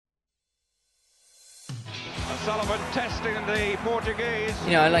O'Sullivan testing the Portuguese.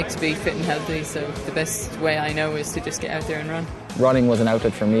 You know, I like to be fit and healthy, so the best way I know is to just get out there and run. Running was an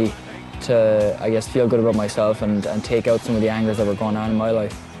outlet for me to, I guess, feel good about myself and take out some of the angers that were going on in my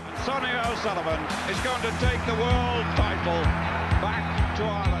life. Sonia O'Sullivan is going to take the world title back to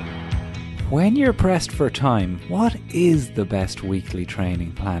Ireland. When you're pressed for time, what is the best weekly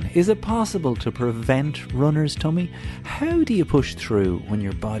training plan? Is it possible to prevent runner's tummy? How do you push through when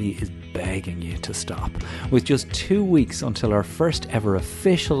your body is begging you to stop? With just 2 weeks until our first ever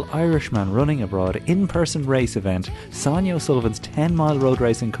official Irishman Running Abroad in-person race event, Sonia O'Sullivan's 10-mile road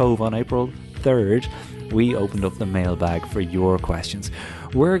race in Cove on April 3rd, we opened up the mailbag for your questions.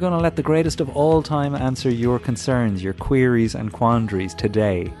 We're going to let the greatest of all time answer your concerns, your queries and quandaries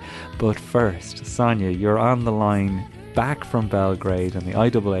today. But first, Sonia, you're on the line back from Belgrade and the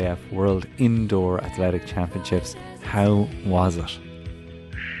IAAF World Indoor Athletic Championships. How was it?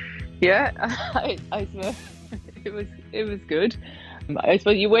 Yeah, I suppose it was good. I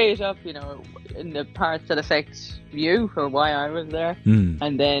suppose you weigh it up, you know, in the parts that affect you or why I was there,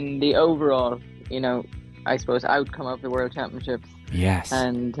 and then the overall, you know, I suppose outcome of the World Championships. Yes.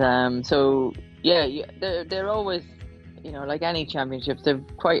 And so yeah, they're always, you know, like any championships, they're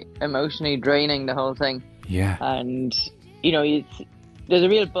quite emotionally draining, the whole thing. Yeah. And you know, there's a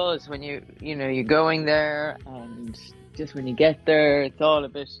real buzz when you're going there, and just when you get there, it's all a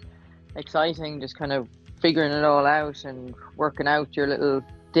bit exciting, just kind of figuring it all out and working out your little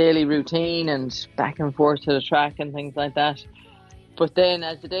daily routine and back and forth to the track and things like that. But then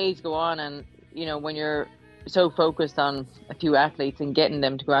as the days go on, and you know, when you're so focused on a few athletes and getting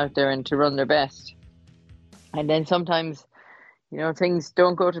them to go out there and to run their best, and then sometimes, you know, things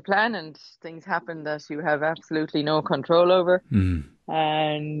don't go to plan and things happen that you have absolutely no control over.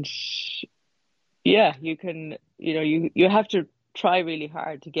 And yeah, you can, you know, you have to try really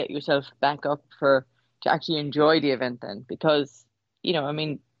hard to get yourself back up to actually enjoy the event then, because, you know, I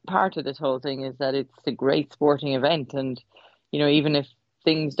mean, part of this whole thing is that it's a great sporting event, and, you know, even if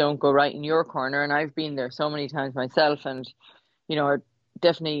things don't go right in your corner, and I've been there so many times myself, and, you know, I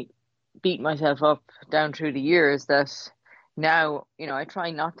definitely beat myself up down through the years, that now, you know, I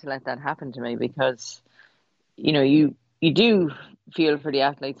try not to let that happen to me, because, you know, you do feel for the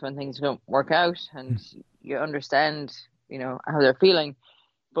athletes when things don't work out, and you understand, you know, how they're feeling,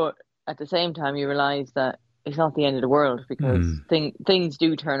 but at the same time you realize that it's not the end of the world, because things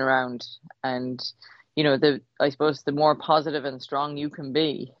do turn around, and you know, I suppose the more positive and strong you can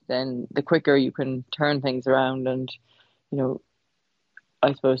be, then the quicker you can turn things around and, you know,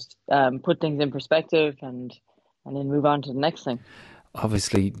 I suppose put things in perspective and then move on to the next thing.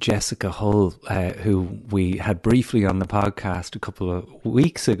 Obviously, Jessica Hull, who we had briefly on the podcast a couple of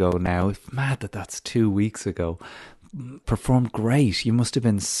weeks ago now, it's mad that that's 2 weeks ago, performed great. You must have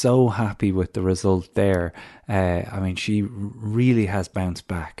been so happy with the result there. I mean, she really has bounced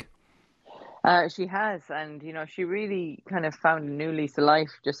back. She has, and you know, she really kind of found a new lease of life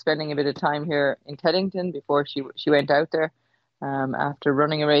just spending a bit of time here in Teddington before she went out there after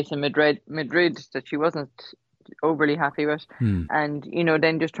running a race in Madrid that she wasn't overly happy with, and you know,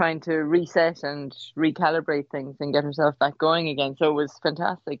 then just trying to reset and recalibrate things and get herself back going again. So it was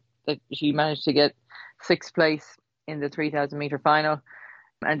fantastic that she managed to get 6th place in the 3,000 meter final.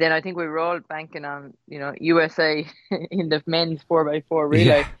 And then I think we were all banking on, you know, USA in the men's 4x4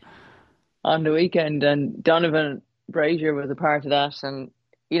 relay on the weekend, and Donovan Brazier was a part of that, and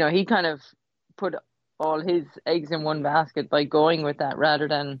you know, he kind of put all his eggs in one basket by going with that rather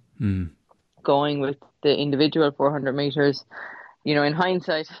than going with the individual 400 meters. You know, in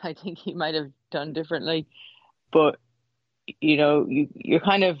hindsight, I think he might have done differently, but you know, you're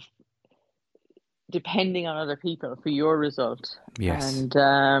kind of depending on other people for your result. Yes.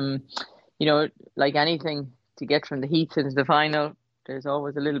 And you know, like anything, to get from the heats into the final, there's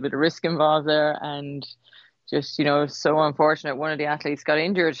always a little bit of risk involved there, and just, you know, so unfortunate one of the athletes got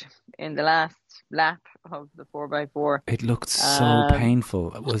injured in the last lap of the 4x4. It looked so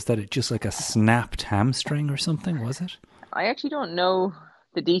painful. Was that just like a snapped hamstring or something, was it? I actually don't know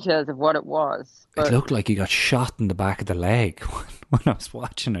the details of what it was. But it looked like he got shot in the back of the leg when I was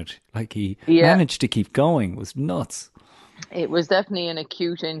watching it. Like he managed to keep going. It was nuts. It was definitely an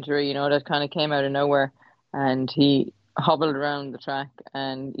acute injury, you know, that kind of came out of nowhere, and he hobbled around the track,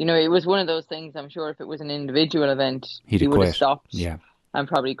 and you know, it was one of those things. I'm sure if it was an individual event, he would have stopped and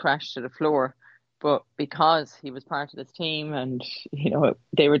probably crashed to the floor, but because he was part of this team, and you know,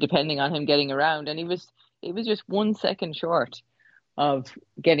 they were depending on him getting around, and it was just 1 second short of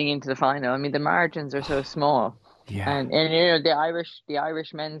getting into the final. I mean, the margins are so small, and you know, the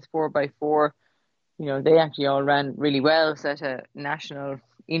Irish men's 4x4, you know, they actually all ran really well, set a national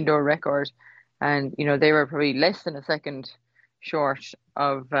indoor record. and they were probably less than a second short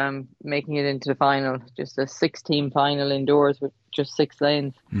of making it into the final, just a 6-team final indoors with just 6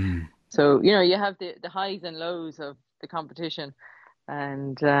 lanes. So you have the highs and lows of the competition,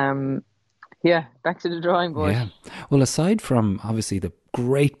 and back to the drawing board. Yeah. Well, aside from obviously the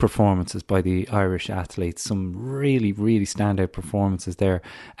great performances by the Irish athletes, some really, really standout performances there.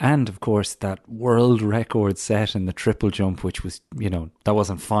 And of course, that world record set in the triple jump, which was, that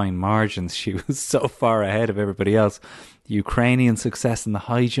wasn't fine margins. She was so far ahead of everybody else. The Ukrainian success in the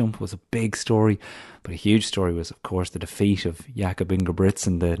high jump was a big story. But a huge story was, of course, the defeat of Jakob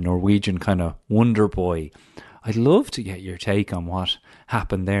Ingebrigtsen, the Norwegian kind of wonder boy. I'd love to get your take on what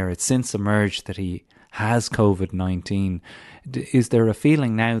happened there. It's since emerged that he has COVID-19. Is there a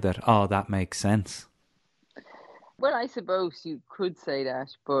feeling now that, that makes sense? Well, I suppose you could say that,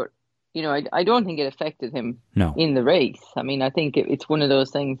 but, I don't think it affected him in the race. I mean, I think it's one of those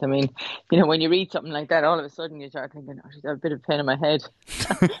things. I mean, when you read something like that, all of a sudden you start thinking, I have a bit of pain in my head.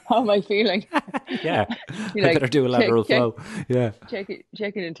 How am I feeling? Yeah, I better do a lateral flow. Yeah, checking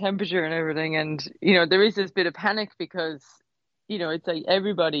the temperature and everything. And, there is this bit of panic because, it's like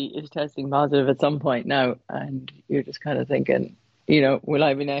everybody is testing positive at some point now. And you're just kind of thinking, will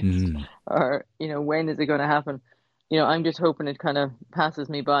I be next? Or, when is it going to happen? I'm just hoping it kind of passes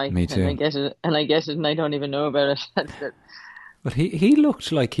me by. Me too. And I get it and I don't even know about it. That's it. But he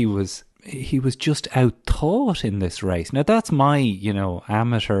looked like he was just out-thought in this race. Now that's my,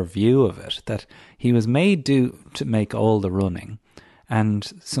 amateur view of it, that he was made to make all the running, and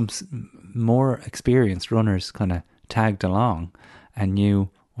some more experienced runners kind of tagged along and knew,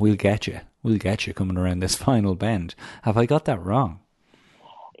 we'll get you coming around this final bend. Have I got that wrong?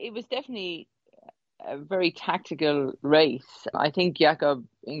 It was definitely a very tactical race. I think Jakob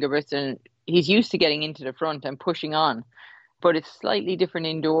Ingebrigtsen, he's used to getting into the front and pushing on, but it's slightly different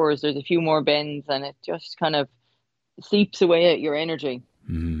indoors. There's a few more bends and it just kind of seeps away at your energy.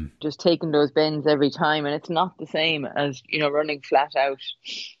 Just taking those bends every time, and it's not the same as running flat out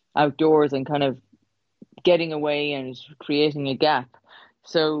outdoors and kind of getting away and creating a gap.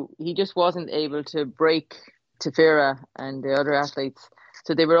 So he just wasn't able to break Tefera and the other athletes.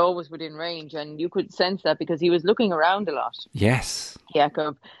 So they were always within range, and you could sense that because he was looking around a lot. Yes.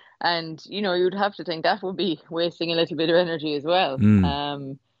 Jakob. And, you'd have to think that would be wasting a little bit of energy as well.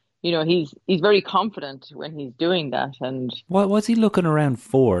 He's very confident when he's doing that. And what was he looking around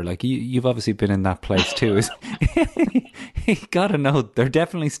for? Like, you've obviously been in that place too. You got to know they're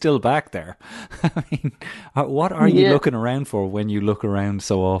definitely still back there. I mean, what are you looking around for when you look around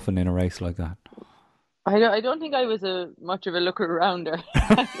so often in a race like that? I don't think I was much of a looker-arounder.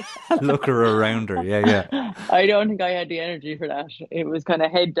 Looker-arounder, yeah. I don't think I had the energy for that. It was kind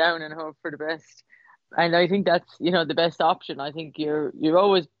of head down and hope for the best. And I think that's, the best option. I think you're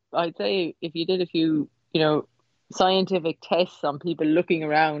always, I'd say, if you did a few, scientific tests on people looking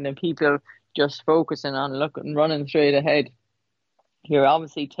around and people just focusing on running straight ahead, you're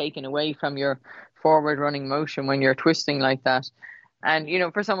obviously taken away from your forward running motion when you're twisting like that. And,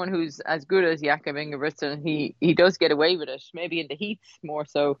 for someone who's as good as Jakob Ingebrigtsen, he does get away with it, maybe in the heats more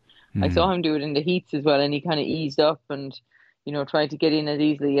so. I saw him do it in the heats as well, and he kind of eased up and, tried to get in as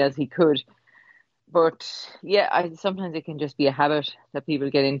easily as he could. But, sometimes it can just be a habit that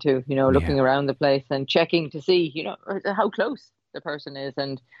people get into, looking around the place and checking to see, how close the person is.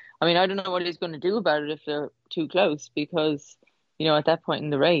 And, I mean, I don't know what he's going to do about it if they're too close because, at that point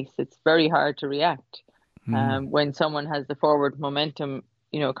in the race, it's very hard to react. When someone has the forward momentum,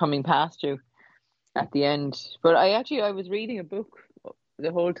 coming past you at the end. But I was reading a book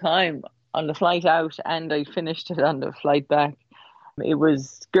the whole time on the flight out, and I finished it on the flight back. It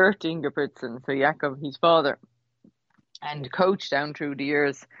was Gert Ingebrigtsen, so Jakob, his father, and coach down through the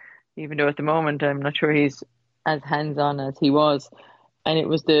years, even though at the moment I'm not sure he's as hands-on as he was. And it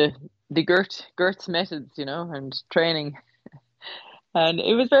was the Gert's methods, and training. And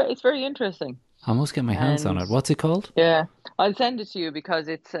it's very interesting. I must get my hands on it. What's it called? Yeah, I'll send it to you because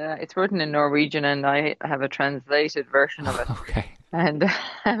it's written in Norwegian and I have a translated version of it. Okay. And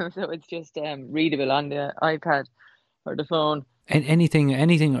so it's just readable on the iPad or the phone. And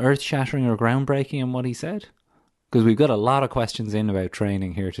anything earth-shattering or groundbreaking in what he said? Because we've got a lot of questions in about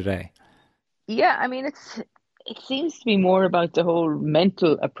training here today. Yeah, I mean, it seems to be more about the whole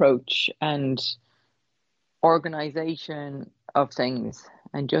mental approach and organization of things,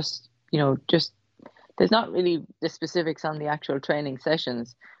 and just there's not really the specifics on the actual training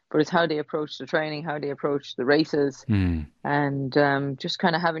sessions, but it's how they approach the training, how they approach the races, and just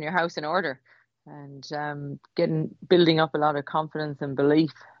kind of having your house in order and building up a lot of confidence and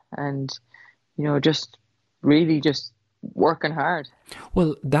belief, and just really just working hard.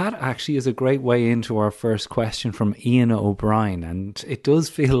 Well, that actually is a great way into our first question from Ian O'Brien. And it does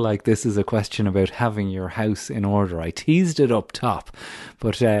feel like this is a question about having your house in order. I teased it up top,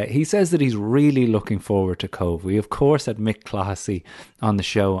 but he says that he's really looking forward to Cove. We, of course, had Mick Classy on the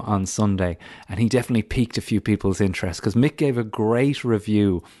show on Sunday, and he definitely piqued a few people's interest because Mick gave a great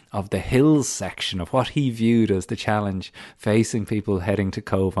review of the hills section of what he viewed as the challenge facing people heading to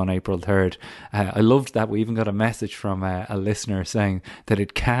Cove on April 3rd. I loved that. We even got a message from a listener saying that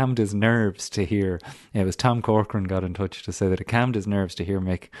it calmed his nerves to hear. It was Tom Corcoran got in touch to say that it calmed his nerves to hear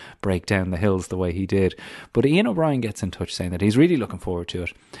Mick break down the hills the way he did. But Ian O'Brien gets in touch saying that he's really looking forward to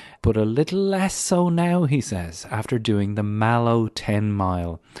it. But a little less so now, he says, after doing the Mallow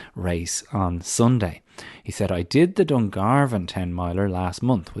 10-mile race on Sunday. He said, I did the Dungarvan 10-miler last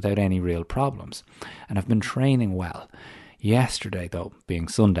month without any real problems, and I've been training well. Yesterday, though, being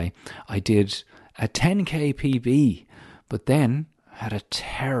Sunday, I did a 10k PB, but then had a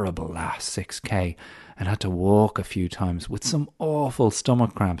terrible last 6k and had to walk a few times with some awful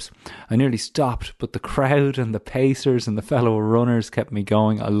stomach cramps. I nearly stopped, but the crowd and the pacers and the fellow runners kept me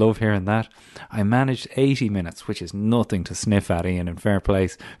going. I love hearing that. I managed 80 minutes, which is nothing to sniff at, Ian, and fair play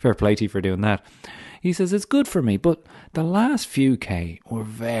to you for doing that. He says, it's good for me, but the last few K were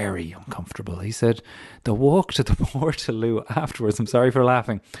very uncomfortable. He said, the walk to the Portaloo afterwards, I'm sorry for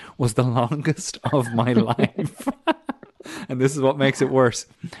laughing, was the longest of my life. And this is what makes it worse.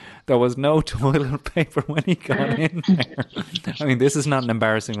 There was no toilet paper when he got in there. I mean, this is not an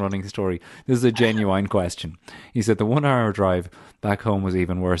embarrassing running story. This is a genuine question. He said the 1 hour drive back home was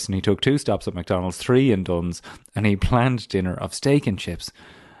even worse, and he took 2 stops at McDonald's, 3 in Dunn's, and he planned dinner of steak and chips.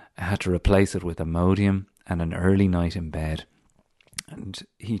 I had to replace it with Imodium and an early night in bed. And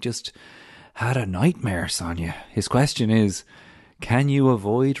he just had a nightmare, Sonia. His question is, can you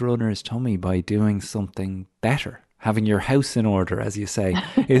avoid runner's tummy by doing something better? Having your house in order, as you say.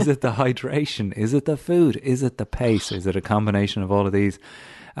 Is it the hydration? Is it the food? Is it the pace? Is it a combination of all of these?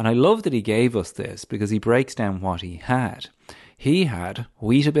 And I love that he gave us this because he breaks down what he had. He had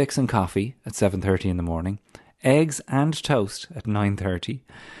Weetabix and coffee at 7:30 in the morning, eggs and toast at 9:30,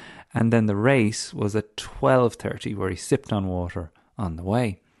 and then the race was at 12:30 where he sipped on water on the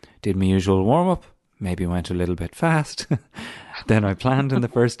way. Did my usual warm-up, maybe went a little bit fast. Then I planned in the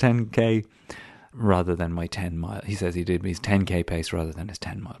first 10k rather than my 10 mile. He says he did his 10k pace rather than his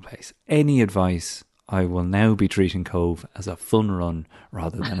 10-mile pace. Any advice? I will now be treating Cove as a fun run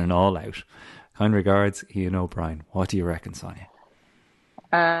rather than an all-out. Kind regards, Ian O'Brien. What do you reckon, Sonia?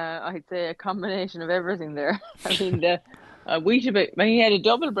 I'd say a combination of everything there. I mean, the Weetabix, he had a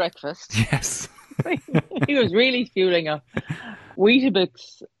double breakfast. Yes. He was really fueling up.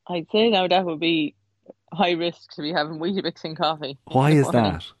 Weetabix, I'd say now that would be high risk to be having Weetabix and coffee. Why is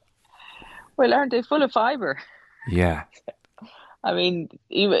that? Well, aren't they full of fibre? Yeah. I mean,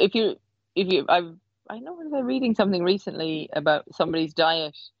 I know I was reading something recently about somebody's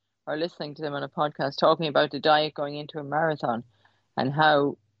diet or listening to them on a podcast talking about the diet going into a marathon and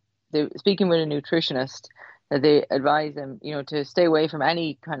how they speaking with a nutritionist that they advise them, to stay away from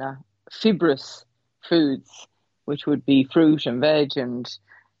any kind of fibrous foods, which would be fruit and veg and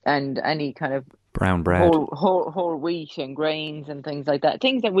any kind of brown bread, whole wheat and grains and things like that.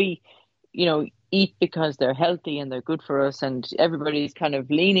 Things that we, eat because they're healthy and they're good for us, and everybody's kind of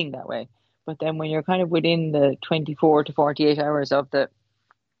leaning that way. But then when you're kind of within the 24 to 48 hours of the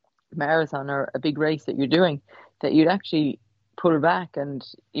marathon or a big race that you're doing, that you'd actually pull back and,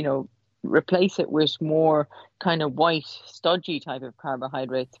 replace it with more kind of white, stodgy type of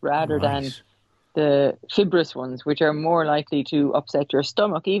carbohydrates rather than the fibrous ones, which are more likely to upset your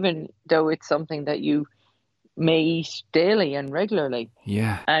stomach, even though it's something that you may eat daily and regularly.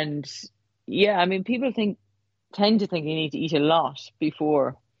 Yeah. And yeah, I mean, people tend to think you need to eat a lot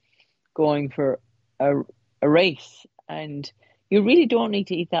before going for a race, and you really don't need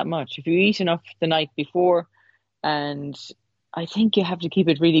to eat that much. If you eat enough the night before, and I think you have to keep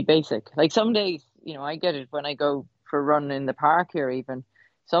it really basic. Like some days, I get it when I go for a run in the park here even.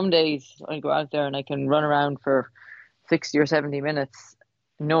 Some days I go out there and I can run around for 60 or 70 minutes,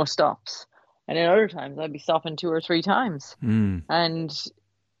 no stops. And then other times I'd be stopping 2 or 3 times. And,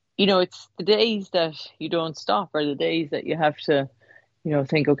 it's the days that you don't stop are the days that you have to,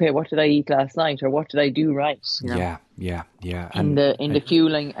 think, okay, what did I eat last night or what did I do right? Yeah. In the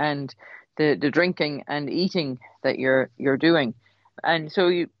fueling and the drinking and eating that you're doing. And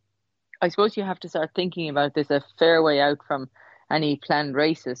so I suppose you have to start thinking about this a fair way out from any planned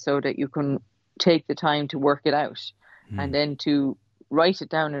races so that you can take the time to work it out and then to write it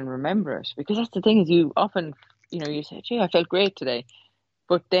down and remember it. Because that's the thing is you often, you say, gee, I felt great today.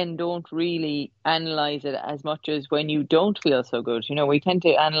 but then don't really analyze it as much as when you don't feel so good. You know, we tend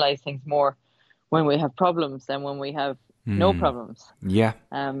to analyze things more when we have problems than when we have no problems. Yeah.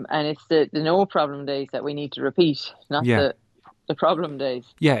 And it's the no problem days that we need to repeat, not the problem days.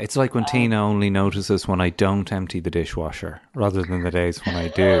 Yeah, it's like when Tina only notices when I don't empty the dishwasher rather than the days when I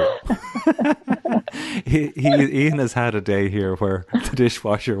do. Ian has had a day here where the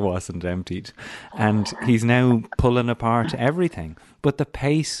dishwasher wasn't emptied and he's now pulling apart everything. But the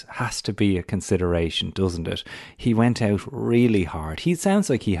pace has to be a consideration, doesn't it? He went out really hard. He sounds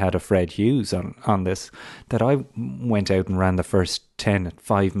like he had a Fred Hughes on this, that I went out and ran the first 10 at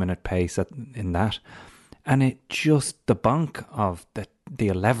 5-minute pace in that. And it just, the bonk of the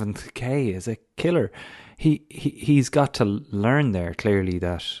 11th K is a killer. He's got to learn there clearly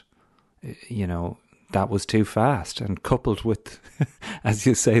that, you know, that was too fast. And coupled with, as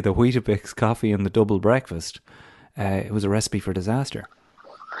you say, the Weetabix coffee and the double breakfast, it was a recipe for disaster.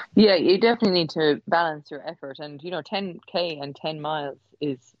 Yeah, you definitely need to balance your effort. And, you know, 10K and 10 miles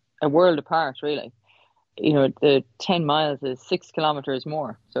is a world apart, really. You know, the 10 miles is 6 kilometers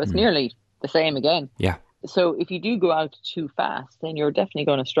more. So it's nearly the same again. Yeah. So if you do go out too fast, then you're definitely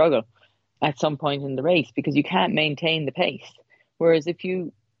going to struggle at some point in the race because you can't maintain the pace. Whereas if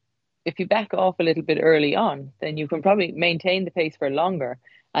you back off a little bit early on, then you can probably maintain the pace for longer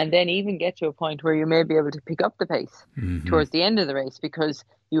and then even get to a point where you may be able to pick up the pace towards the end of the race because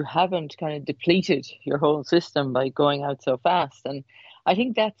you haven't kind of depleted your whole system by going out so fast. And I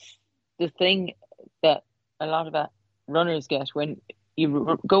think that's the thing that a lot of runners get when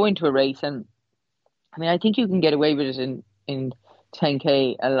you go into a race. And I mean, I think you can get away with it in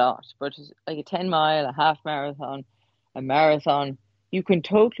 10K a lot, but like a 10 mile, a half marathon, a marathon, you can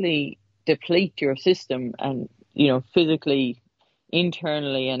totally deplete your system and, you know, physically,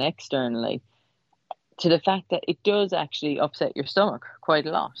 internally and externally, to the fact that it does actually upset your stomach quite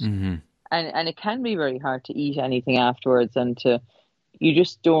a lot. And it can be very hard to eat anything afterwards and you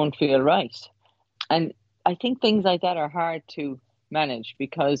just don't feel right. And I think things like that are hard to manage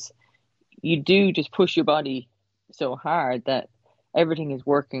because you do just push your body so hard that everything is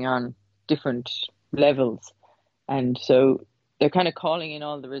working on different levels. And so they're kind of calling in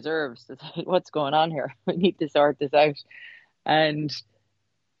all the reserves to say, what's going on here? We need to sort this out. And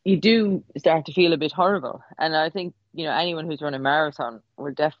you do start to feel a bit horrible. And I think, you know, anyone who's run a marathon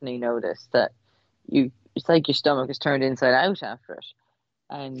will definitely notice that it's like your stomach is turned inside out after it.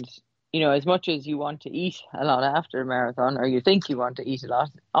 And, you know, as much as you want to eat a lot after a marathon, or you think you want to eat a lot,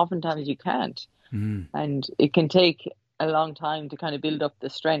 oftentimes you can't. And it can take a long time to kind of build up the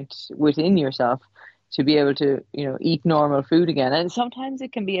strength within yourself to be able to, you know, eat normal food again. And sometimes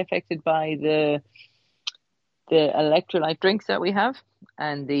it can be affected by the electrolyte drinks that we have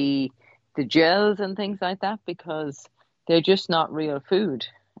and the gels and things like that, because they're just not real food.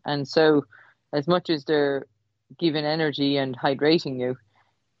 And so as much as they're giving energy and hydrating you,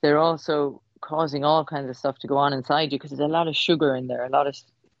 they're also causing all kinds of stuff to go on inside you because there's a lot of sugar in there, a lot of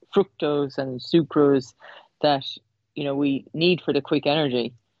fructose and sucrose that, you know, we need for the quick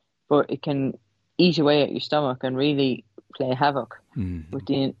energy, but it can eat away at your stomach and really play havoc with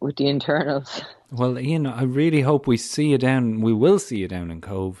the internals. Well, Ian, I really hope we will see you down in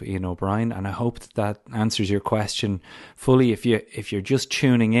Cove, Ian O'Brien, and I hope that answers your question fully. If you're just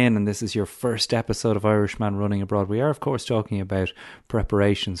tuning in and this is your first episode of Irishman Running Abroad, we are of course talking about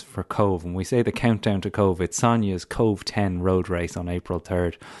preparations for Cove, and we say the countdown to Cove. It's Sonia's Cove 10 road race on April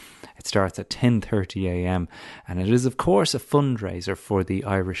 3rd. It starts at 10:30 a.m. and it is, of course, a fundraiser for the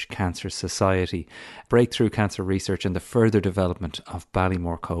Irish Cancer Society, Breakthrough Cancer Research and the further development of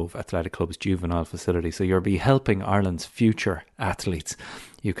Ballymore Cove Athletic Club's juvenile facility. So you'll be helping Ireland's future athletes.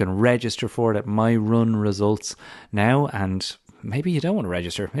 You can register for it at My Run Results now, and maybe you don't want to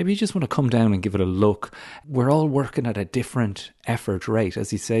register. Maybe you just want to come down and give it a look. We're all working at a different effort rate.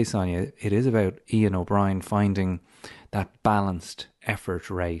 As you say, Sonia, it is about Ian O'Brien finding that balanced effort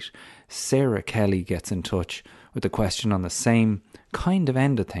rate. Sarah Kelly gets in touch with a question on the same kind of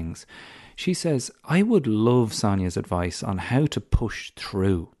end of things. She says, I would love Sonia's advice on how to push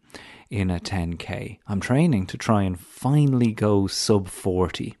through in a 10K. I'm training to try and finally go sub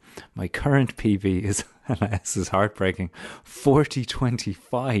 40. My current PB is, and this is heartbreaking,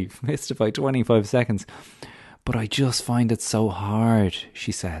 40:25, missed it by 25 seconds. But I just find it so hard,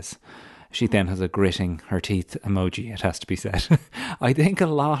 she says. She then has a gritting her teeth emoji, it has to be said. I think a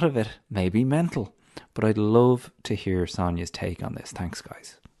lot of it may be mental, but I'd love to hear Sonia's take on this. Thanks,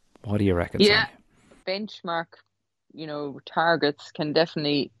 guys. What do you reckon, Sonia? Benchmark, you know, targets can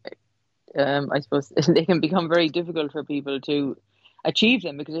definitely, I suppose, they can become very difficult for people to achieve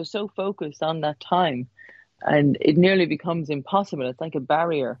them because they're so focused on that time. and it nearly becomes impossible. It's like a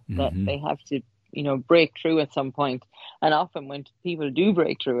barrier that they have to, break through at some point. And often when people do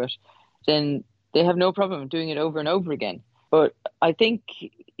break through it, then they have no problem doing it over and over again. But I think,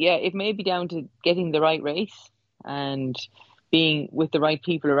 it may be down to getting the right race and being with the right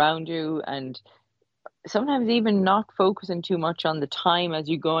people around you, and sometimes even not focusing too much on the time as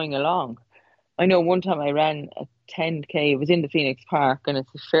you're going along. I know one time I ran a 10K, it was in the Phoenix Park, and it's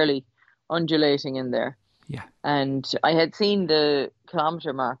fairly undulating in there. Yeah. And I had seen the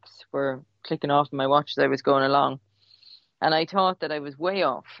kilometre marks were clicking off my watch as I was going along. And I thought that I was way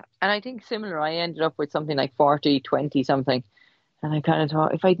off. And I think similar, I ended up with something like 40, 20 something. And I kind of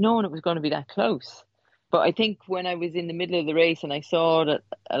thought, if I'd known it was going to be that close. But I think when I was in the middle of the race and I saw that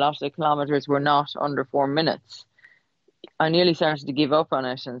a lot of the kilometres were not under 4 minutes, I nearly started to give up on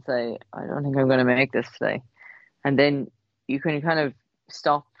it and say, I don't think I'm going to make this today. And then you can kind of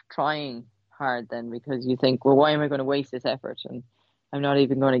stop trying hard then, because you think, well, why am I going to waste this effort? And I'm not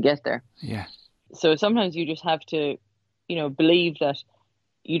even going to get there. Yeah. So sometimes you just have to, believe that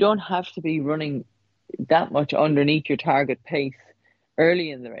you don't have to be running that much underneath your target pace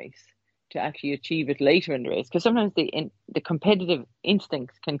early in the race to actually achieve it later in the race. Because sometimes the competitive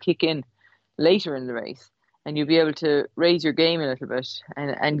instincts can kick in later in the race, and you'll be able to raise your game a little bit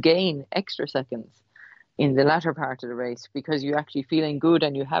and gain extra seconds in the latter part of the race, because you're actually feeling good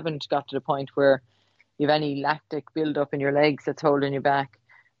and you haven't got to the point where you have any lactic build up in your legs that's holding you back,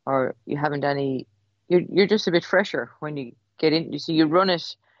 or you haven't any, you're just a bit fresher when you get in. You see, you run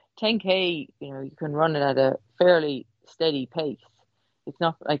it 10K, you can run it at a fairly steady pace. It's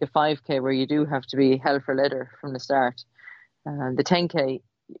not like a 5K where you do have to be hell for leather from the start. The 10K,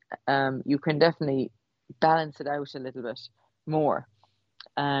 you can definitely balance it out a little bit more.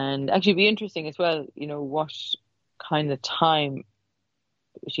 And actually be interesting as well, what kind of time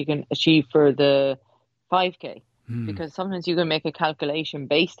she can achieve for the 5K. Because sometimes you can make a calculation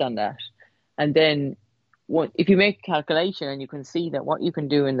based on that. And then if you make a calculation and you can see that what you can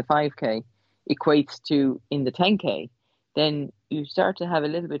do in the 5K equates to in the 10K, then you start to have a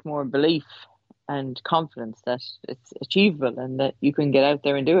little bit more belief and confidence that it's achievable and that you can get out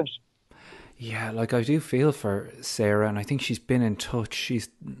there and do it. Yeah, like I do feel for Sarah, and I think she's been in touch.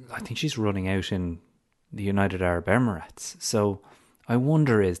 I think she's running out in the United Arab Emirates. So I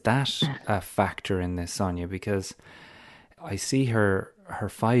wonder, is that a factor in this, Sonia? Because I see her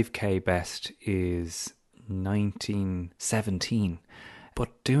 5K best is 19:17,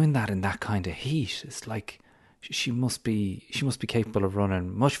 but doing that in that kind of heat, it's like she must be capable of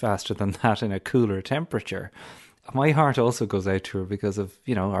running much faster than that in a cooler temperature. My heart also goes out to her because of,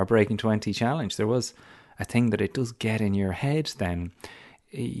 our Breaking 20 challenge. There was a thing that it does get in your head then.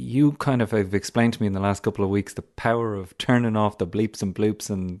 You kind of have explained to me in the last couple of weeks the power of turning off the bleeps and bloops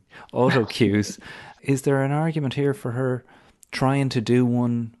and auto cues. Is there an argument here for her trying to do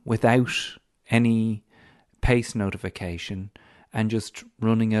one without any pace notification and just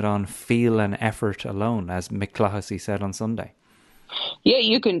running it on feel and effort alone, as Mick Clohessy said on Sunday? Yeah,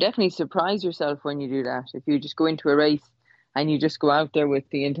 you can definitely surprise yourself when you do that. If you just go into a race and you just go out there with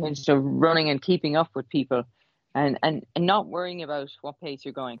the intention of running and keeping up with people and not worrying about what pace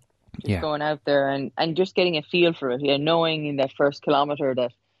you're going. Just going out there and just getting a feel for it. Yeah, knowing in that first kilometre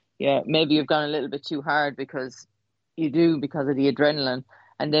that, maybe you've gone a little bit too hard because of the adrenaline,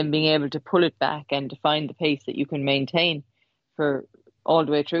 and then being able to pull it back and to find the pace that you can maintain for all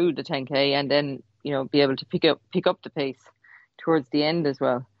the way through the 10K, and then, be able to pick up the pace towards the end as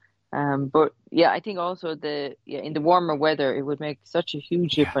well. But I think also in the warmer weather, it would make such a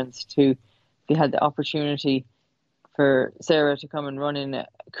huge difference if you had the opportunity for Sarah to come and run in a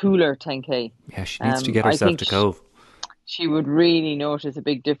cooler 10K. Yeah, she needs to get herself to Cove. She would really notice a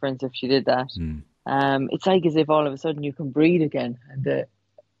big difference if she did that. It's like as if all of a sudden you can breathe again, and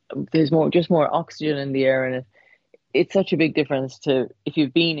there's more oxygen in the air, and it's such a big difference to if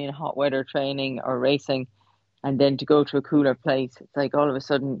you've been in hot weather training or racing, and then to go to a cooler place. It's like all of a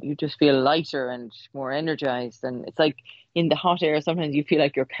sudden you just feel lighter and more energized, and it's like in the hot air sometimes you feel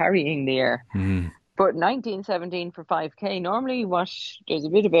like you're carrying the air. But 19:17 for 5K, normally there's a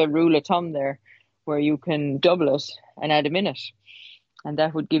bit of a rule of thumb there where you can double it and add a minute, and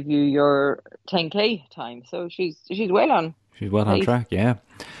that would give you your 10K time. So she's well on. She's well on track, yeah.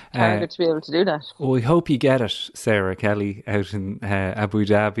 target to be able to do that. Well, we hope you get it, Sarah Kelly, out in Abu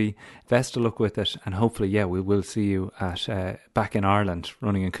Dhabi. Best of luck with it, and hopefully, yeah, we will see you at back in Ireland,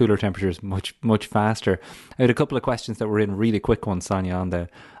 running in cooler temperatures much faster. I had a couple of questions that were in, really quick ones, Sonia, on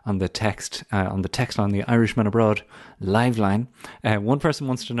the text on the Irishman Abroad live line. One person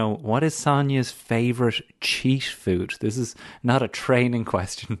wants to know, what is Sonia's favourite cheat food? This is not a training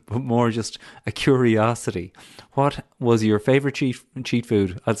question, but more just a curiosity. What was your favourite cheat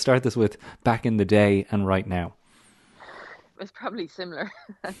food? I'll start this with back in the day and right now. It's probably similar.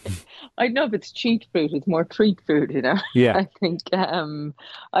 I don't know if it's cheat food, it's more treat food, you know. Yeah. I think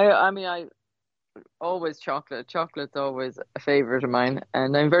I always chocolate. Chocolate's always a favourite of mine,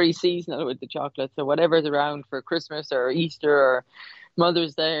 and I'm very seasonal with the chocolate. So whatever's around for Christmas or Easter or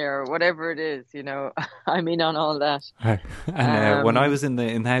Mother's Day or whatever it is, you know, I'm in on all that. And when I was in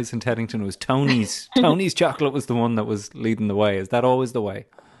the house in Teddington, it was Tony's. Tony's chocolate was the one that was leading the way. Is that always the way?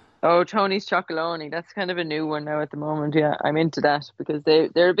 Oh, Tony's Chocolonely. That's kind of a new one now at the moment. Yeah, I'm into that because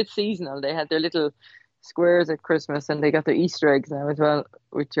they're a bit seasonal. They had their little squares at Christmas, and they got their Easter eggs now as well,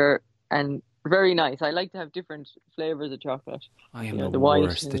 which are very nice. I like to have different flavours of chocolate. I am the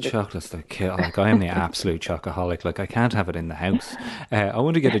worst. The chocolate's the kill. Like, I am the absolute chocoholic. Like, I can't have it in the house. I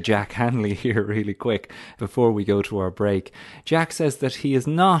want to get a Jack Hanley here really quick before we go to our break. Jack says that he is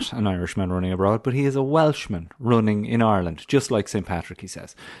not an Irishman running abroad, but he is a Welshman running in Ireland, just like St. Patrick, he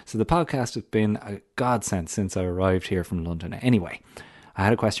says. So the podcast has been a godsend since I arrived here from London. Anyway, I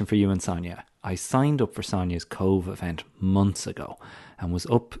had a question for you and Sonia. I signed up for Sonia's Cove event months ago and was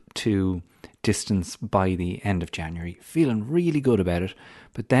up to distance by the end of January, feeling really good about it.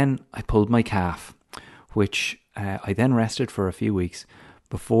 But then I pulled my calf, which I then rested for a few weeks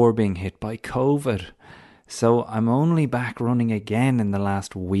before being hit by COVID. So I'm only back running again in the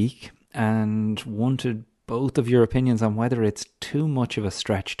last week, and wanted both of your opinions on whether it's too much of a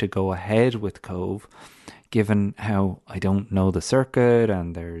stretch to go ahead with Cove, given how I don't know the circuit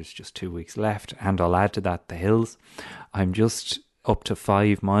and there's just 2 weeks left, and I'll add to that the hills. I'm just up to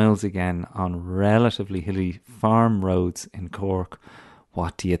 5 miles again on relatively hilly farm roads in Cork.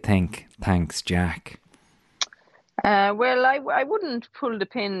 What do you think? Thanks, Jack. Well, I wouldn't pull the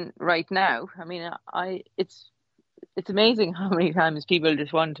pin right now. I mean, it's amazing how many times people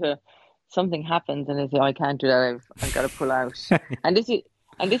just want to, something happens and they say, oh, I can't do that, I've got to pull out. And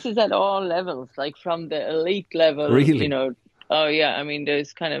this is at all levels, like from the elite level, really? You know. Oh yeah, I mean,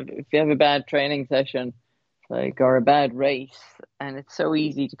 there's kind of, if you have a bad training session, like, or a bad race, and it's so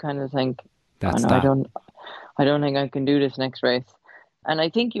easy to kind of think, I don't think I can do this next race. And I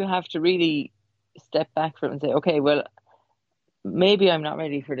think you have to really step back from it and say, okay, well, maybe I'm not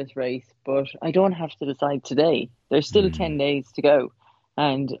ready for this race, but I don't have to decide today. There's still 10 days to go,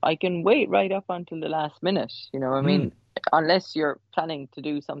 and I can wait right up until the last minute. You know, I mean, unless you're planning to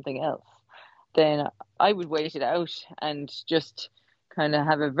do something else, then I would wait it out and just kind of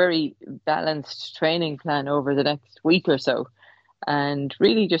have a very balanced training plan over the next week or so, and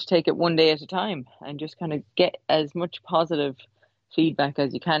really just take it one day at a time and just kind of get as much positive feedback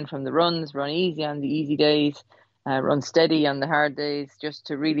as you can from the runs. Run easy on the easy days, run steady on the hard days, just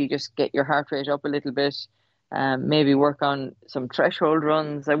to really just get your heart rate up a little bit. Maybe work on some threshold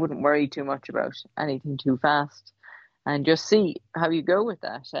runs. I wouldn't worry too much about anything too fast, and just see how you go with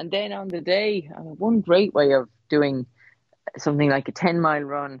that. And then on the day, one great way of doing something like a 10-mile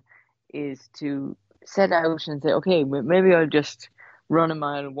run is to set out and say, okay, maybe I'll just run a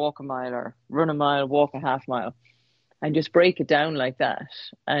mile, walk a mile, or run a mile, walk a half mile, and just break it down like that,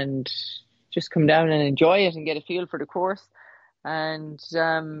 and just come down and enjoy it and get a feel for the course. And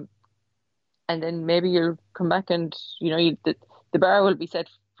then maybe you'll come back and, you know, the bar will be set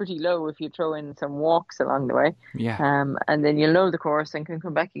pretty low if you throw in some walks along the way. Yeah. And then you'll know the course and can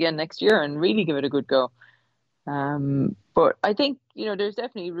come back again next year and really give it a good go. But I think, you know, there's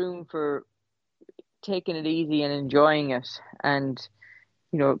definitely room for taking it easy and enjoying it. And,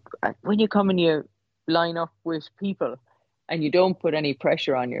 you know, when you come and you line up with people and you don't put any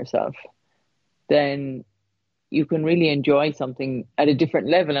pressure on yourself, then you can really enjoy something at a different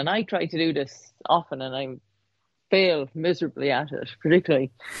level. And I try to do this often, and I fail miserably at it,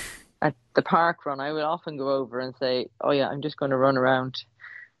 particularly at the park run. I will often go over and say, oh yeah, I'm just going to run around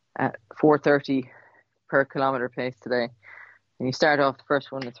at 4:30 per kilometre pace today. And you start off the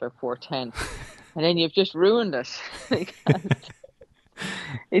first one, it's about 4:10. And then you've just ruined it.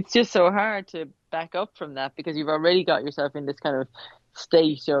 It's just so hard to back up from that, because you've already got yourself in this kind of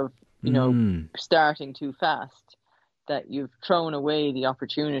state of, you know, starting too fast, that you've thrown away the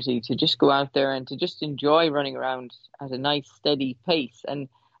opportunity to just go out there and to just enjoy running around at a nice steady pace and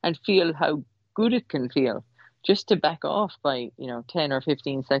feel how good it can feel just to back off by 10 or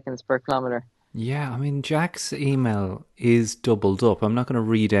 15 seconds per kilometre. Yeah, I mean, Jack's email is doubled up. I'm not going to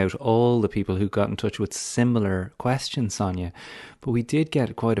read out all the people who got in touch with similar questions, Sonia, but we did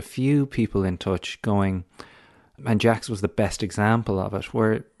get quite a few people in touch going, and Jack's was the best example of it,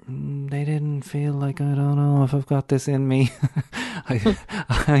 where they didn't feel like, I don't know if I've got this in me.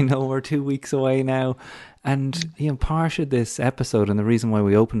 I know we're 2 weeks away now. And, part of this episode, and the reason why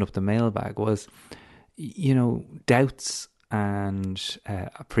we opened up the mailbag was, doubts and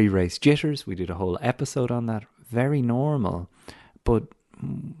pre-race jitters. We did a whole episode on that. Very normal. But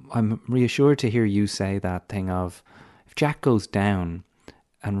I'm reassured to hear you say that thing of, if Jack goes down,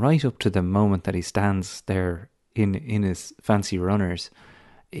 and right up to the moment that he stands there in his fancy runners,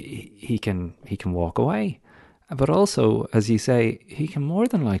 he can walk away. But also, as you say, he can more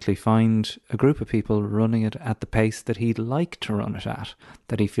than likely find a group of people running it at the pace that he'd like to run it at,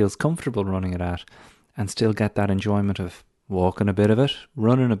 that he feels comfortable running it at, and still get that enjoyment of walking a bit of it,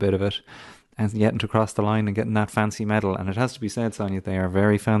 running a bit of it, and getting to cross the line and getting that fancy medal. And it has to be said, Sonia, they are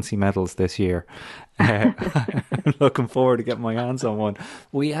very fancy medals this year. I'm looking forward to getting my hands on one.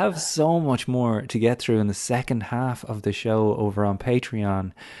 We have so much more to get through in the second half of the show over on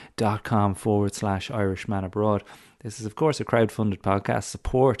patreon.com/Irishman Abroad. This is, of course, a crowdfunded podcast.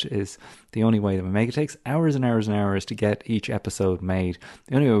 Support is the only way that we make it. It takes hours and hours and hours to get each episode made.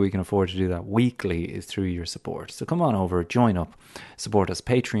 The only way we can afford to do that weekly is through your support. So come on over, join up, support us,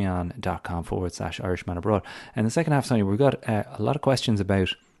 patreon.com/Irishman Abroad. And the second half, Sonia, we've got a lot of questions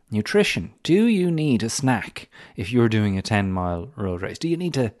about nutrition. Do you need a snack if you're doing a 10-mile road race? Do you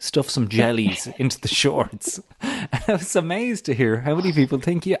need to stuff some jellies into the shorts? And I was amazed to hear how many people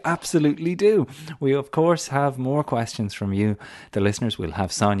think you absolutely do. We, of course, have more questions from you, the listeners. We'll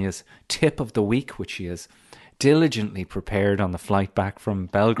have Sonia's tip of the week, which she has diligently prepared on the flight back from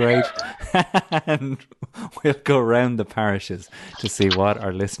Belgrade. And we'll go around the parishes to see what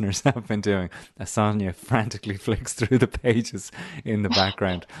our listeners have been doing as Sonia frantically flicks through the pages in the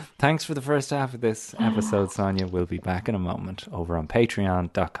background. Thanks for the first half of this episode, Sonia. We'll be back in a moment over on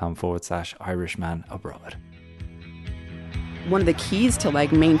patreon.com/Irishman Abroad. One of the keys to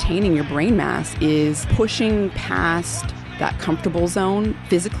maintaining your brain mass is pushing past that comfortable zone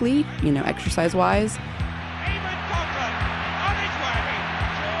physically, exercise wise.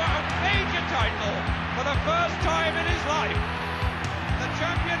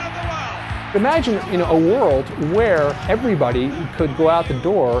 Imagine, a world where everybody could go out the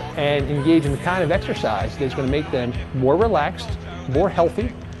door and engage in the kind of exercise that's going to make them more relaxed, more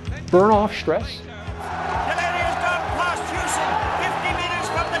healthy, burn off stress,